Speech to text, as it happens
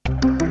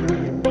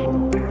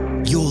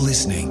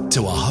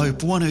to a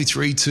Hope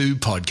 1032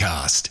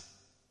 podcast.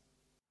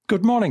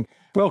 Good morning.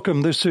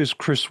 Welcome. This is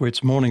Chris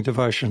Witt's Morning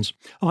Devotions.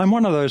 I'm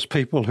one of those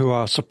people who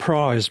are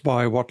surprised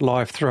by what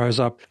life throws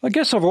up. I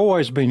guess I've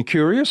always been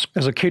curious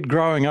as a kid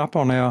growing up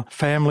on our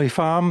family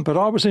farm, but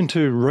I was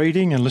into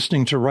reading and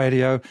listening to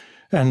radio,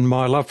 and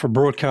my love for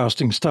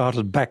broadcasting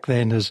started back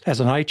then as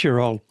an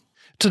 8-year-old.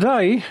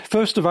 Today,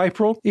 1st of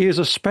April, is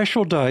a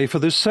special day for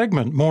this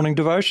segment, Morning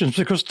Devotions,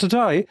 because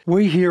today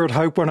we here at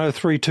Hope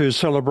 1032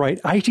 celebrate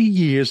 80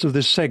 years of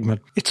this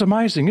segment. It's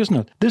amazing, isn't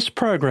it? This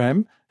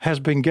program has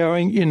been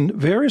going in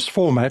various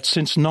formats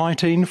since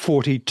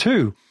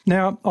 1942.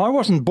 Now, I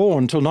wasn't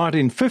born till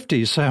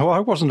 1950, so I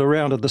wasn't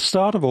around at the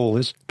start of all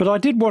this, but I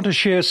did want to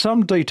share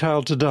some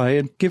detail today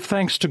and give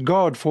thanks to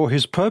God for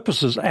his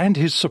purposes and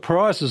his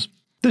surprises.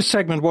 This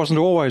segment wasn't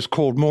always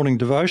called Morning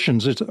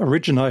Devotions. It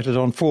originated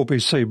on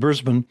 4BC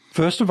Brisbane,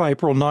 1st of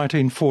April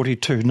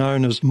 1942,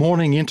 known as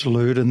Morning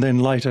Interlude and then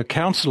later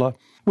Counsellor.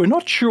 We're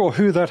not sure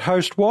who that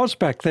host was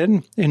back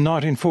then in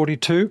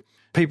 1942.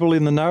 People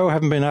in the know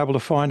haven't been able to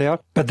find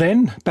out. But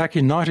then, back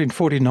in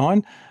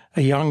 1949,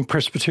 a young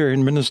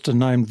Presbyterian minister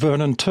named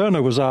Vernon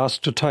Turner was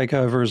asked to take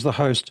over as the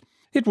host.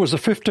 It was a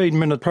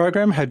 15-minute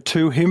program, had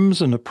 2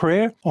 hymns and a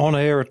prayer, on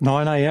air at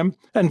 9 a.m.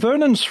 And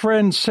Vernon's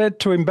friends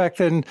said to him back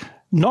then,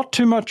 "Not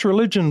too much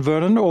religion,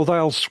 Vernon, or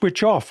they'll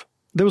switch off."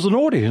 There was an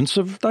audience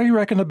of, they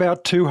reckon,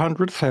 about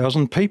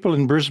 200,000 people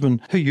in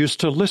Brisbane who used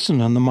to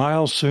listen, and the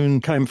mail soon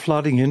came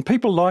flooding in.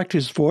 People liked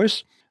his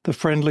voice, the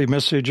friendly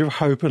message of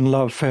hope and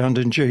love found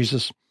in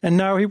Jesus. And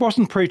no, he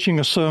wasn't preaching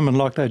a sermon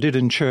like they did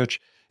in church.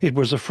 It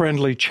was a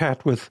friendly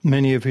chat with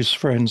many of his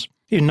friends.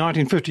 In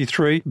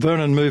 1953,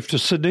 Vernon moved to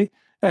Sydney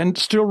and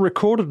still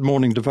recorded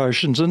morning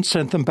devotions and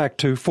sent them back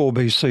to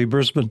 4BC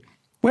Brisbane.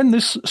 When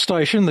this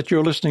station that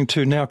you're listening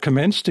to now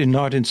commenced in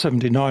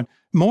 1979,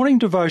 Morning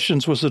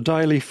Devotions was a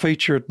daily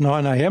feature at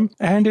 9 a.m,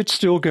 and it's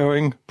still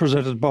going,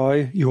 presented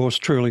by yours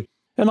truly.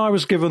 And I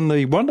was given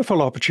the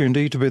wonderful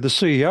opportunity to be the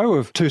CEO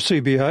of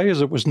 2CBA,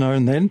 as it was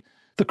known then,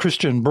 the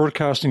Christian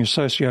Broadcasting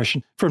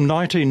Association, from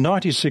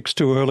 1996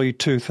 to early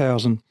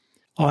 2000.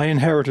 I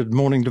inherited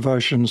Morning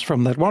Devotions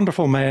from that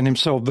wonderful man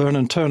himself,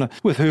 Vernon Turner,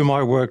 with whom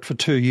I worked for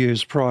 2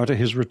 years prior to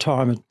his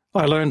retirement.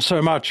 I learned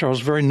so much. I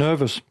was very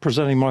nervous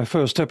presenting my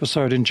first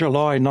episode in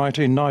July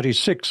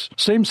 1996.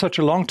 Seems such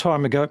a long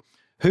time ago.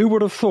 Who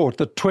would have thought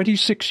that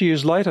 26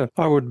 years later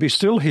I would be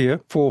still here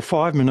for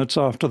 5 minutes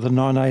after the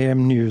 9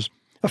 a.m. news?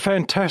 A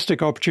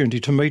fantastic opportunity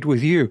to meet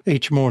with you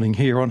each morning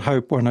here on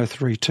Hope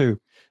 1032.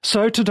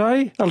 So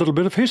today, a little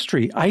bit of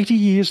history. 80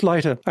 years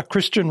later, a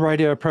Christian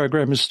radio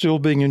program is still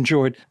being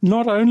enjoyed,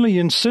 not only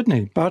in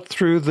Sydney, but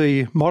through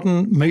the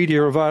modern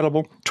media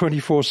available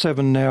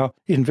 24/7 now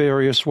in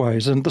various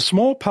ways. And the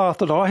small part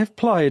that I have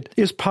played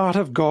is part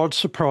of God's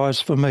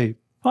surprise for me.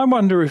 I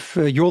wonder if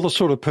you're the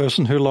sort of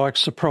person who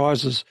likes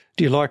surprises.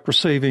 Do you like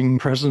receiving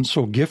presents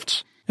or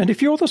gifts? And if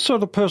you're the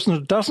sort of person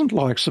who doesn't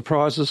like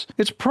surprises,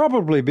 it's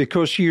probably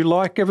because you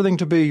like everything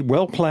to be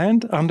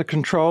well-planned, under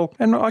control.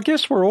 And I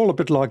guess we're all a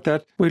bit like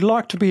that. We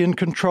like to be in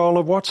control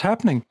of what's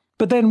happening.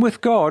 But then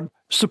with God,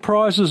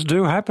 surprises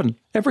do happen.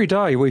 Every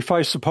day we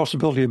face the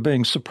possibility of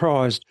being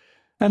surprised.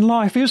 And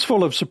life is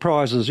full of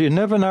surprises. You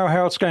never know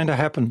how it's going to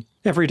happen.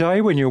 Every day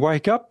when you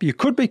wake up, you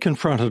could be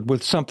confronted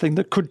with something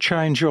that could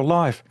change your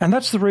life. And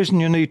that's the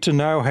reason you need to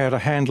know how to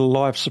handle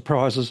life's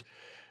surprises.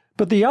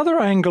 But the other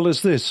angle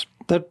is this,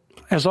 that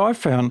as I've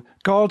found,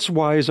 God's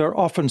ways are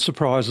often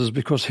surprises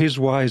because his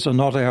ways are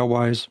not our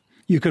ways.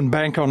 You can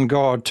bank on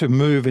God to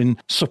move in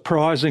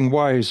surprising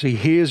ways. He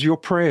hears your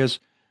prayers.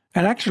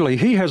 And actually,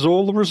 he has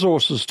all the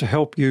resources to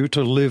help you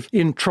to live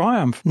in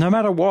triumph, no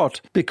matter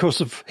what, because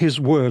of his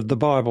word, the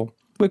Bible.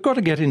 We've got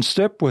to get in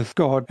step with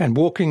God, and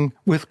walking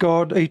with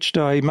God each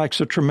day makes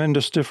a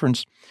tremendous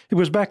difference. It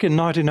was back in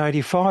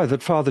 1985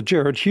 that Father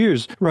Gerard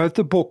Hughes wrote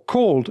the book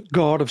called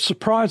God of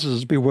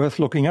Surprises. Be worth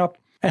looking up.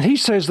 And he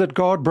says that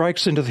God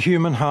breaks into the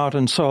human heart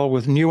and soul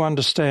with new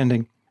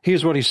understanding.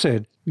 Here's what he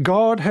said: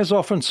 "God has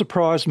often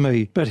surprised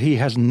me, but he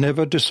has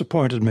never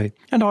disappointed me."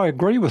 And I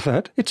agree with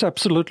that. It's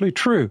absolutely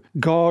true.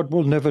 God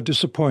will never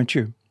disappoint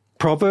you.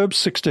 Proverbs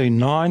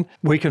 16:9,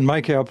 "We can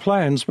make our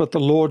plans, but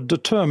the Lord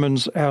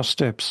determines our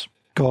steps."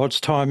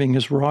 God's timing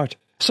is right.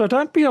 So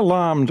don't be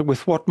alarmed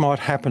with what might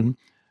happen.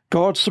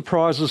 God's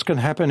surprises can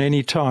happen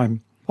any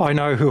time. I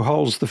know who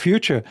holds the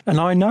future, and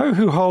I know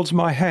who holds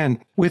my hand.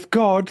 With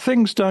God,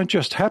 things don't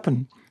just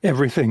happen.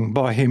 Everything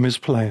by him is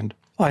planned.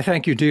 I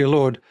thank you, dear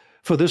Lord,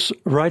 for this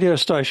radio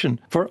station,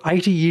 for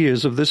 80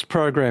 years of this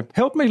program.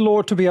 Help me,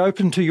 Lord, to be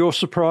open to your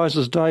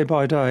surprises day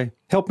by day.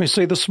 Help me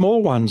see the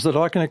small ones, that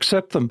I can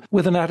accept them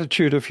with an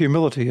attitude of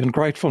humility and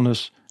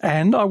gratefulness.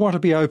 And I want to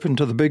be open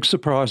to the big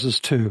surprises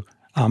too.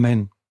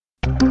 Amen.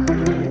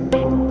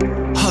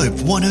 Hope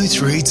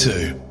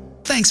 1032.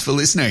 Thanks for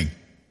listening.